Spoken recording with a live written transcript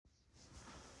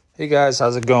Hey guys,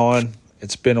 how's it going?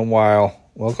 It's been a while.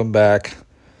 Welcome back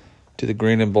to the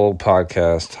Green and Bold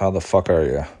podcast. How the fuck are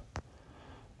you?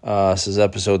 This is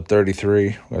episode 33.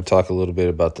 We're going to talk a little bit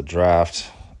about the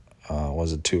draft.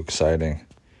 Wasn't too exciting.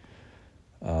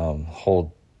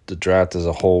 The draft as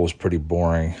a whole was pretty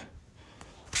boring.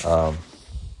 A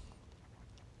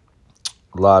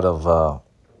lot of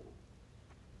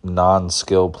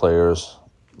non-skill players.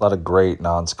 A lot of great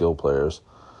non-skill players.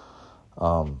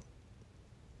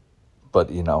 But,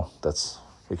 we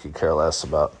could care less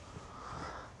about.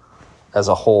 As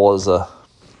a whole, as a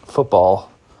football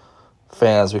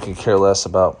fans, we could care less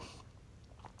about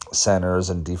centers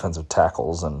and defensive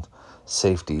tackles and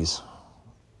safeties.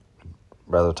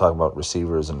 Rather talk about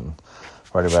receivers and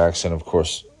running backs and, of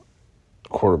course,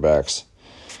 quarterbacks.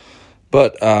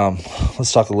 But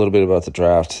let's talk a little bit about the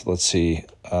draft. Let's see.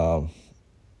 I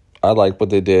like what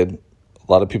they did. A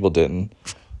lot of people didn't.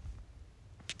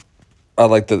 I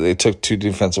like that they took two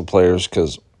defensive players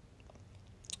because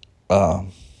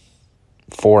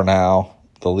for now,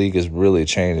 the league is really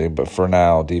changing, but for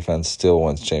now, defense still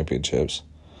wins championships.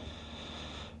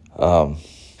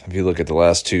 If you look at the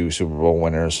last two Super Bowl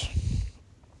winners,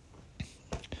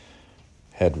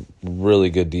 had really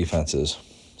good defenses.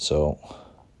 So,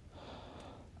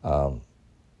 I'll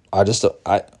get to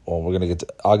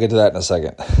that in a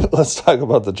second. Let's talk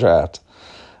about the draft.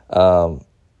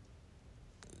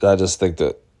 I just think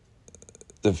that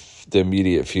the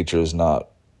immediate future is not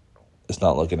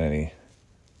looking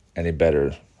any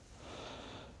better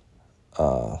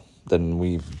than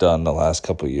we've done the last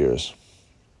couple of years.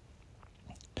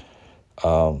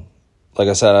 Like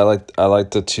I said, I like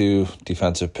the two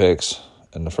defensive picks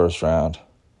in the first round.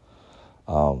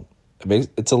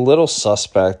 It's a little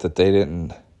suspect that they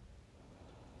didn't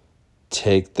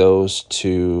take those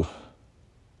two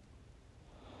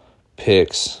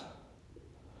picks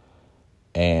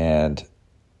and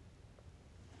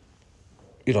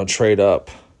trade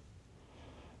up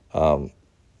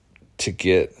to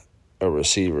get a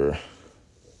receiver.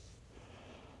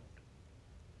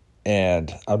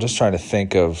 And I'm just trying to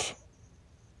think of,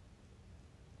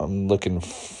 I'm looking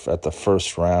at the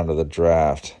first round of the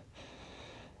draft.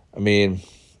 I mean,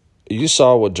 you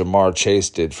saw what Jamar Chase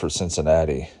did for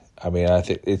Cincinnati. I mean, I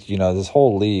think this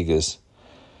whole league is,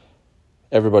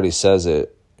 everybody says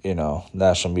it,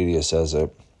 national media says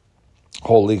it.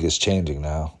 Whole league is changing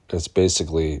now. It's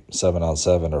basically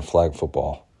 7-on-7 or flag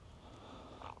football.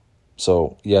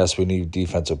 So, yes, we need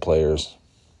defensive players.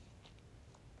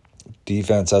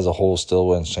 Defense as a whole still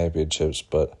wins championships,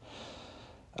 but,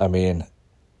 I mean,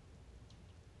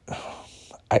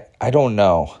 I don't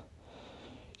know.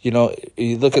 You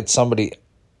look at somebody,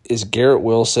 is Garrett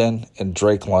Wilson and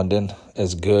Drake London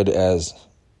as good as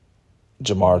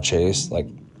Jamar Chase? Like,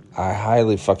 I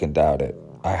highly fucking doubt it.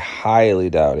 I highly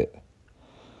doubt it.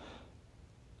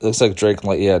 It looks like Drake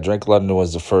London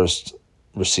was the first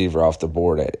receiver off the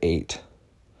board at 8.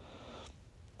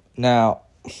 Now,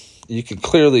 you can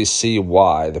clearly see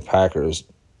why the Packers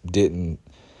didn't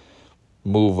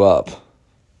move up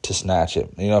to snatch him.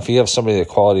 If you have somebody the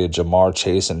quality of Jamar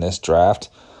Chase in this draft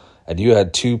and you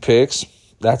had 2 picks,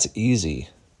 that's easy.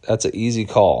 That's an easy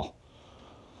call.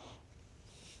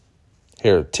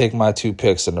 Here, take my 2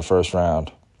 picks in the first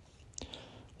round.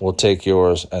 We'll take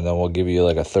yours, and then we'll give you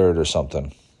like a third or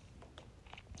something,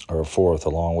 or a fourth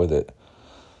along with it,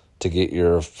 to get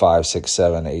your 5, 6,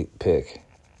 7, 8 pick.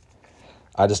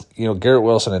 I just, Garrett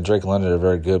Wilson and Drake London are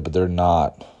very good, but they're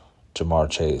not Jamar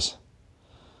Chase.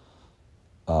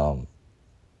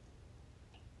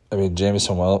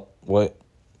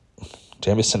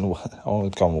 Jamison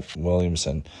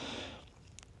Williamson.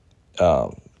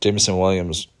 Jamison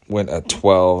Williams went at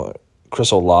 12.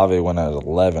 Chris Olave went at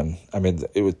 11. I mean,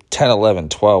 it was 10, 11,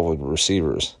 12 with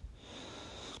receivers.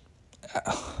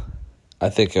 I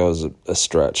think it was a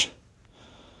stretch.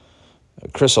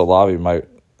 Chris Olave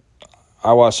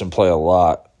I watched him play a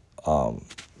lot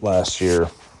last year.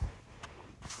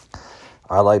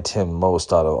 I liked him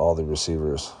most out of all the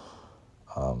receivers.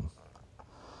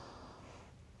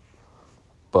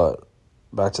 But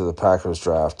back to the Packers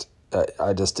draft,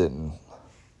 I just didn't.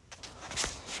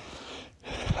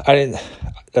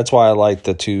 That's why I like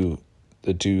the two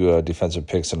defensive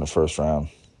picks in the first round.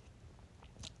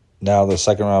 Now the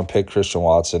second round pick, Christian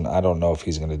Watson, I don't know if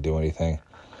he's going to do anything.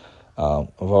 I'm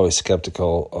always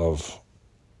skeptical of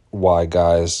why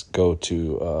guys go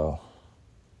to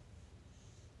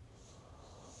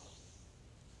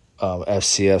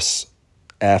FCS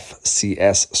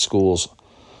schools.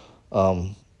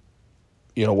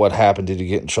 What happened? Did he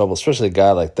get in trouble? Especially a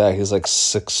guy like that. He's like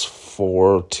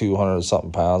 6'4",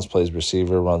 200-something pounds, plays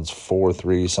receiver, runs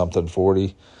 4.3 something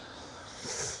 40.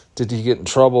 Did he get in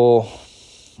trouble?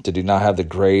 Did he not have the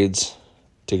grades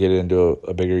to get into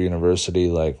a bigger university?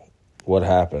 Like, what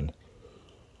happened?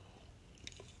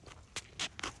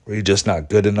 Were you just not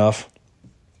good enough?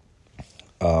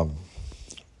 But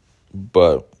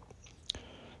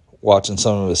watching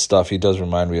some of his stuff, he does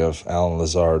remind me of Alan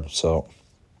Lazard, so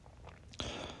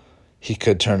he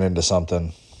could turn into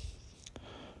something.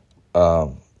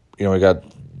 We got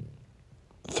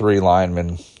 3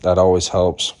 linemen. That always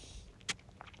helps.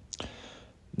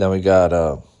 Then we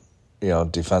got,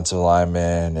 defensive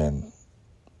linemen and,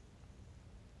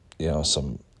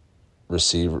 some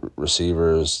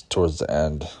receivers towards the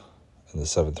end in the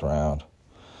 7th round.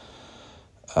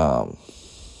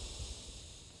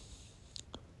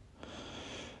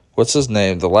 What's his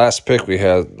name? The last pick we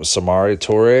had, Samori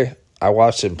Toure. I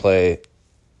watched him play.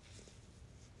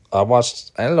 I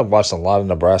ended up watching a lot of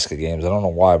Nebraska games. I don't know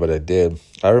why, but I did.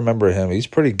 I remember him. He's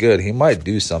pretty good. He might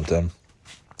do something.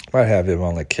 Might have him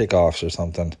on kickoffs or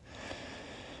something.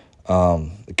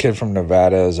 The kid from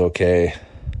Nevada is okay.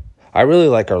 I really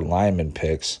like our lineman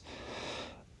picks.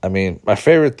 I mean, my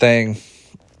favorite thing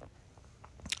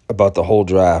about the whole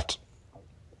draft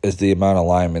is the amount of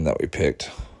linemen that we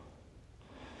picked.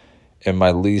 And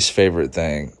my least favorite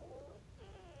thing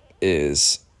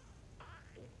is...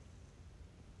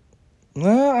 I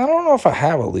don't know if I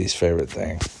have a least favorite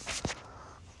thing.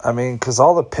 I mean, because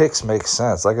all the picks make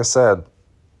sense. Like I said,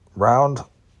 round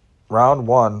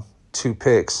 1, 2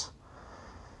 picks,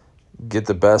 get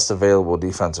the best available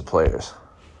defensive players.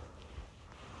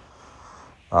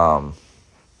 That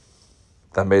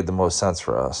made the most sense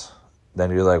for us. Then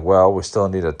you're like, well, we still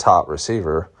need a top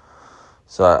receiver.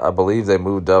 So I believe they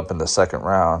moved up in the 2nd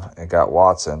round and got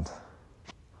Watson.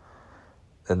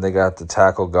 Then they got the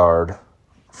tackle guard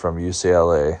from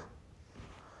UCLA,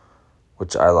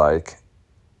 which I like.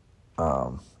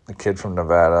 The kid from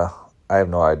Nevada, I have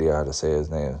no idea how to say his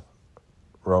name.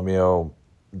 Romeo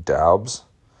Doubs?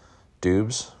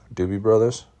 Doobie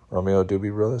Brothers? Romeo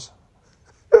Doobie Brothers?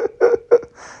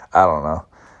 I don't know.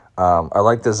 I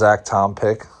like the Zach Tom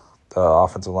pick, the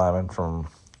offensive lineman from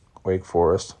Wake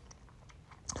Forest.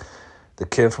 The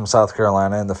kid from South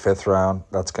Carolina in the 5th round,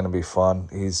 that's going to be fun.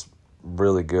 He's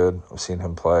really good. I've seen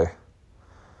him play.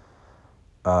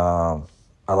 I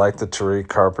like the Tariq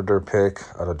Carpenter pick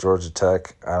out of Georgia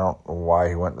Tech. I don't know why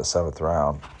he went in the 7th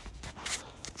round.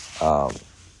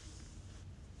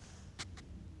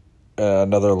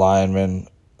 Another lineman,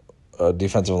 a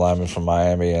defensive lineman from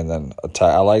Miami, and then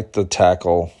I like the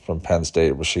tackle from Penn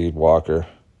State, Rasheed Walker.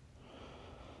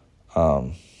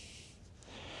 And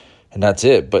that's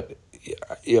it. But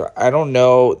I don't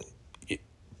know.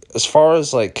 As far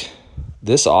as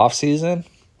this offseason,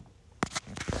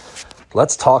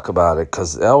 let's talk about it,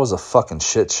 because that was a fucking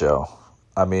shit show.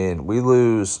 I mean, we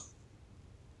lose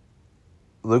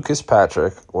Lucas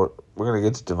Patrick. We're going to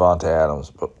get to Devontae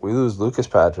Adams, but we lose Lucas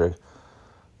Patrick,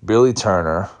 Billy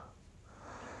Turner,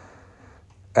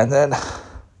 and then,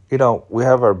 we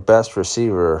have our best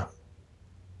receiver.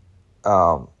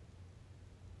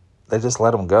 They just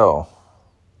let him go.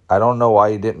 I don't know why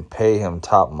you didn't pay him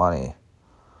top money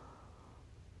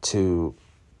to...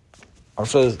 I'm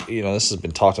sure, this has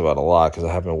been talked about a lot because it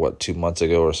happened, 2 months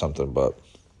ago or something, but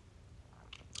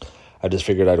I just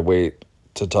figured I'd wait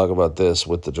to talk about this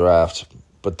with the draft.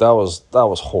 But that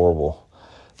was horrible.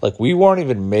 We weren't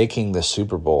even making the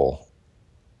Super Bowl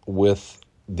with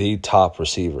the top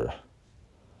receiver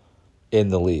in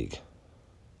the league.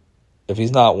 If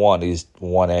he's not 1, he's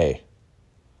 1A.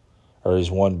 Or he's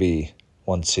 1B,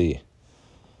 1C.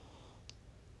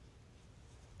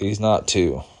 He's not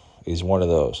 2. He's one of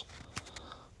those.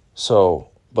 So,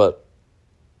 but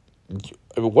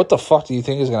what the fuck do you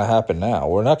think is going to happen now?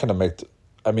 We're not going to make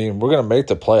we're going to make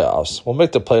the playoffs. We'll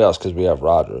make the playoffs because we have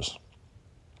Rodgers.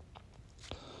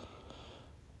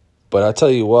 But I tell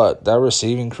you what, that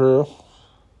receiving crew,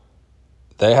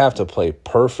 they have to play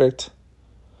perfect.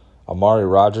 Amari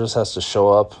Rodgers has to show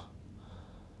up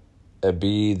and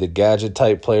be the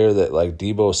gadget-type player that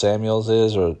Deebo Samuels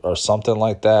is or something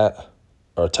like that,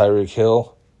 or Tyreek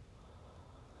Hill.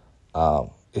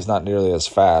 He's not nearly as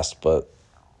fast, but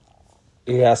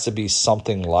he has to be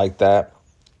something like that.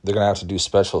 They're going to have to do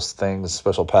special things,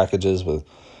 special packages with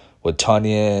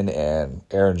Tunyon and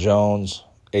Aaron Jones.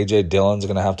 A.J. Dillon's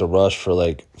going to have to rush for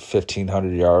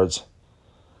 1,500 yards.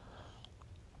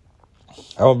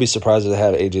 I won't be surprised if they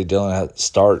have A.J. Dillon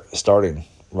starting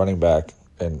running back,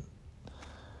 and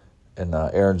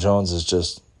Aaron Jones is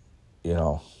just,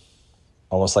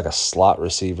 almost like a slot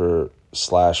receiver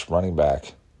 / running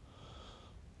back.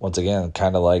 Once again,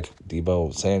 kind of like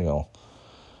Deebo Samuel.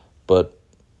 But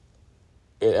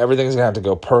everything's going to have to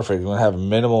go perfect. We're going to have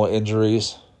minimal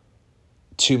injuries.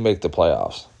 to make the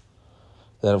playoffs.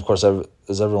 Then, of course,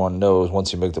 as everyone knows,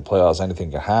 once you make the playoffs,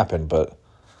 anything can happen. But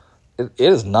it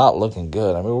is not looking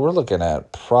good. I mean, we're looking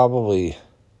at probably,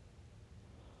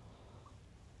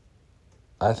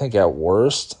 I think at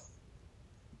worst,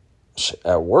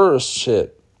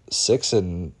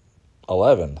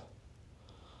 6-11.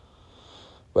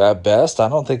 But at best, I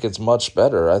don't think it's much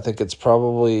better. I think it's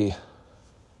probably,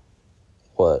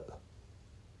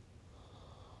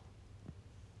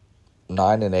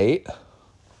 9-8,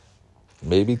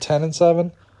 maybe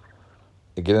 10-7,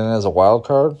 to get in as a wild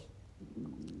card.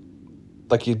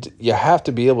 Like you have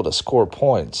to be able to score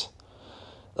points.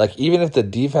 Like even if the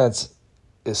defense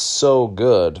is so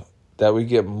good that we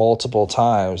get multiple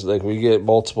times, like we get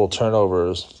multiple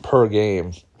turnovers per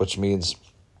game, which means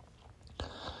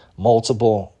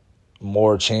multiple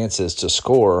more chances to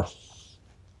score.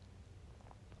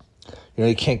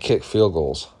 You can't kick field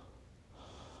goals.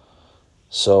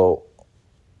 So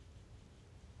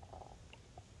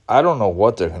I don't know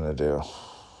what they're going to do.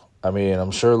 I mean,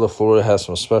 I'm sure LaFleur has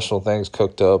some special things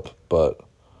cooked up, but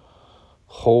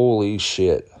holy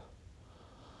shit.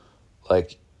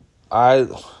 Like, I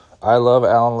love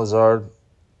Alan Lazard,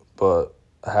 but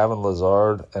having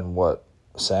Lazard and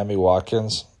Sammy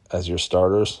Watkins as your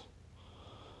starters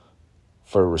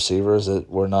for receivers, that's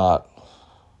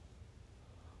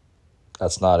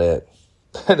not it.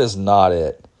 That is not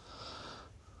it.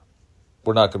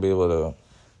 We're not going to be able to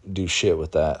do shit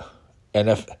with that. And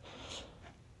if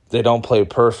they don't play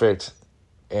perfect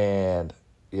and,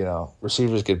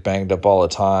 receivers get banged up all the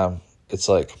time, it's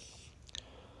like,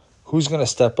 who's going to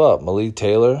step up? Malik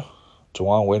Taylor?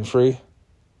 Juwan Winfrey?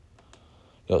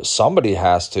 Somebody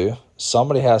has to.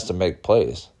 Somebody has to make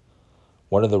plays.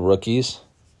 One of the rookies.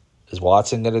 Is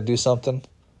Watson going to do something?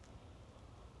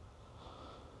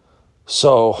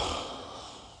 So,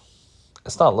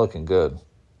 it's not looking good.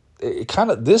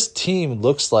 This team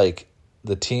looks like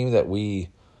the team that we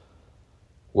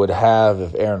would have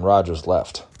if Aaron Rodgers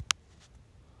left.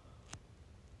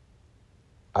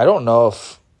 I don't know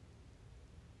if,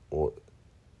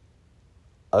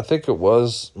 I think it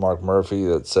was Mark Murphy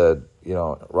that said,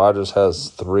 Rodgers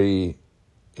has he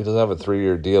doesn't have a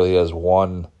 3-year deal. He has 3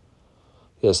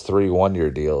 1-year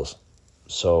deals.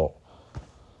 So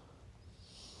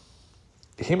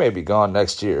he may be gone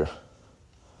next year.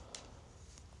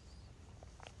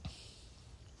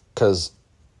 Because,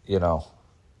 if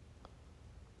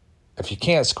you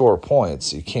can't score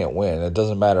points, you can't win. It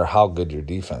doesn't matter how good your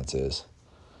defense is.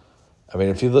 I mean,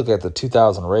 if you look at the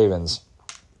 2000 Ravens,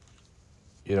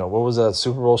 what was that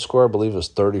Super Bowl score? I believe it was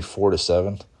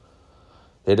 34-7.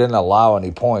 They didn't allow any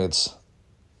points,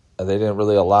 and they didn't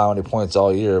really allow any points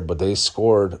all year, but they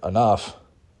scored enough.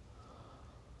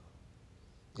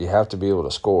 You have to be able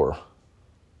to score,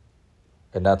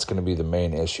 and that's going to be the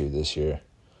main issue this year.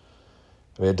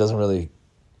 I mean, it doesn't really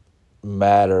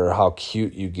matter how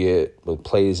cute you get with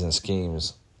plays and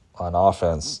schemes on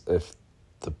offense if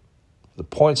the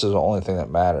points is the only thing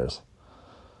that matters.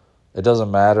 It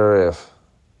doesn't matter if,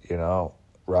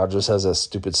 Rodgers has a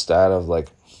stupid stat of like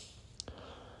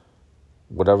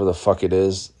whatever the fuck it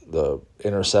is, the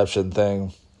interception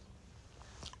thing,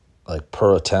 like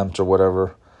per attempt or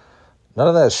whatever. None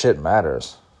of that shit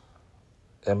matters.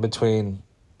 In between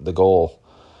the goal,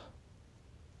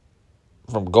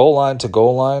 from goal line to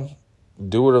goal line,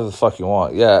 do whatever the fuck you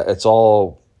want. Yeah, it's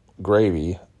all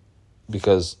gravy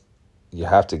because you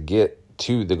have to get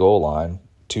to the goal line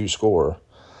to score.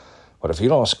 But if you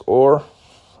don't score,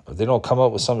 if they don't come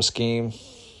up with some scheme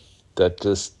that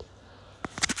just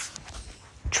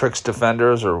tricks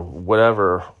defenders or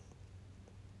whatever,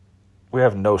 we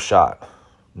have no shot.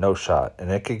 No shot.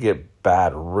 And it could get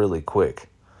bad really quick.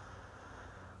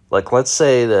 Like, let's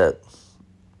say that,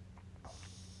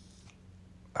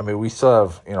 I mean, we still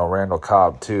have, Randall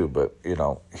Cobb too, but,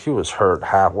 he was hurt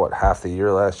half the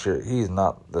year last year. He's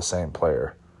not the same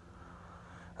player.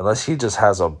 Unless he just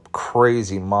has a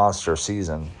crazy monster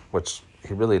season, which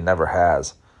he really never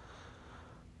has.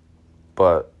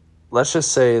 But let's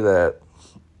just say that,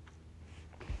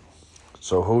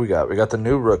 so who we got? We got the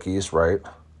new rookies, right?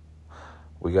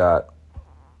 We're talking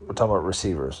about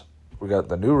receivers. We got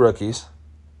the new rookies.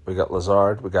 We got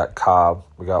Lazard. We got Cobb.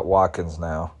 We got Watkins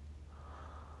now.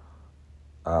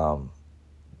 We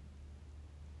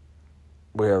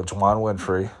have Juwan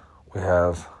Winfrey. We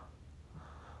have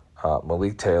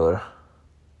Malik Taylor.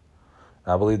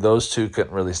 I believe those two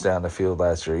couldn't really stay on the field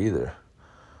last year either.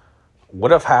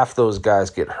 What if half those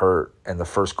guys get hurt in the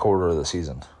first quarter of the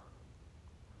season?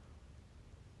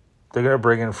 They're going to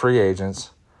bring in free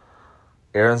agents.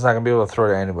 Aaron's not going to be able to throw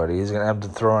to anybody. He's going to have to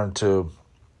throw into,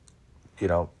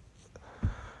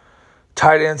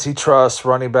 tight ends he trusts,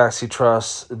 running backs he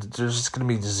trusts. There's just going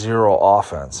to be zero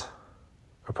offense.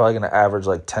 They're probably going to average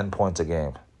like 10 points a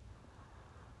game,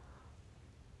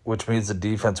 which means the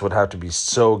defense would have to be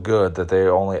so good that they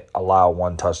only allow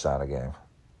 1 touchdown a game.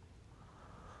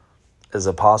 Is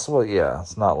it possible? Yeah,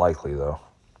 it's not likely, though.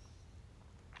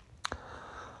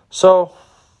 So,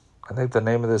 I think the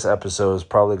name of this episode is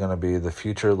probably going to be The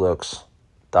Future Looks ...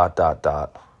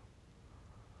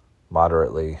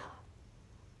 moderately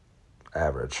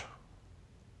average.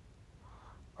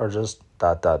 Or just ...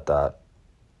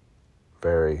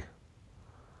 very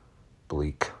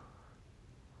bleak.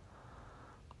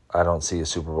 I don't see a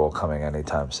Super Bowl coming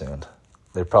anytime soon.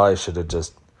 They probably should have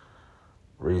just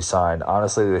re-signed.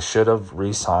 Honestly, they should have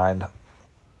re-signed.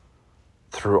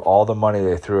 Through all the money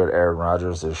they threw at Aaron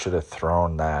Rodgers, they should have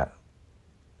thrown that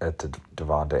at the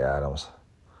Devontae Adams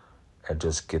and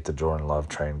just get the Jordan Love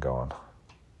train going.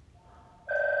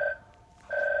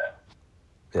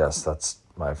 Yes, that's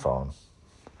my phone.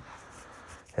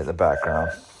 In the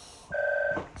background.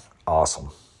 Awesome.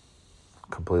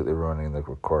 Completely ruining the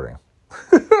recording.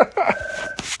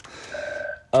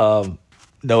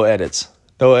 No edits.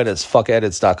 No edits.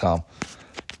 Fuckedits.com.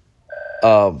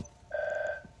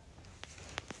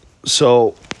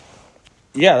 So,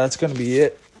 yeah, that's going to be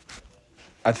it,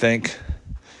 I think.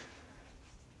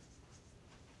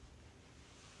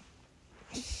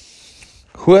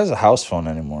 Who has a house phone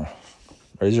anymore?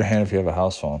 Raise your hand if you have a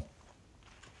house phone.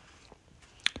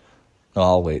 No,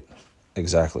 I'll wait.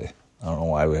 Exactly. I don't know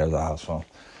why we have the house phone.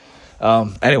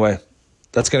 Anyway,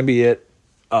 that's going to be it.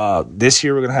 This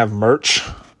year we're going to have merch.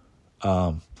 We're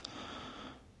going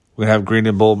to have Green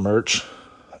and Bold merch.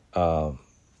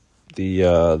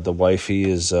 The wifey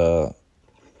is a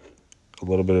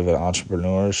little bit of an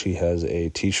entrepreneur. She has a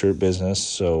t-shirt business,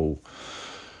 so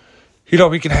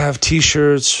we can have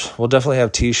t-shirts. We'll definitely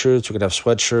have t-shirts. We can have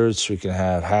sweatshirts. We can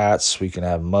have hats. We can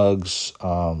have mugs.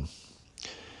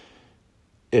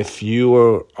 If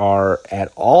you are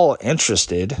at all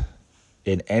interested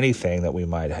in anything that we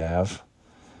might have,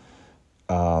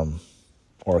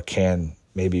 or can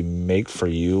maybe make for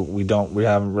you, we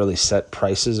haven't really set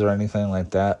prices or anything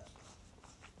like that.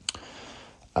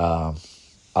 I'll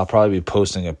probably be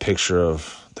posting a picture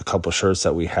of the couple shirts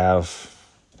that we have,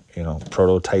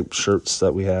 prototype shirts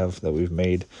that we have, that we've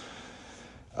made.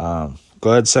 Go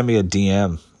ahead and send me a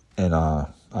DM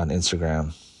on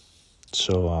Instagram.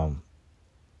 So,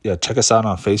 check us out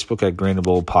on Facebook at Green and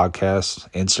Bold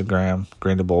Podcast, Instagram,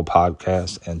 Green and Bold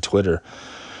Podcast, and Twitter,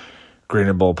 Green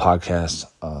and Bold Podcast.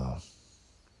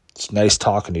 It's nice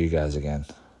talking to you guys again.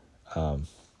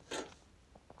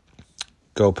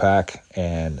 Go Pack,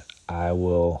 and I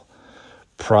will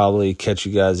probably catch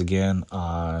you guys again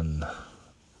on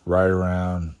right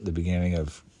around the beginning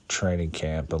of training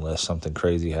camp, unless something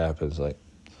crazy happens.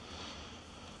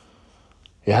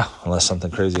 Unless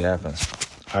something crazy happens.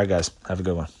 All right, guys, have a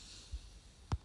good one.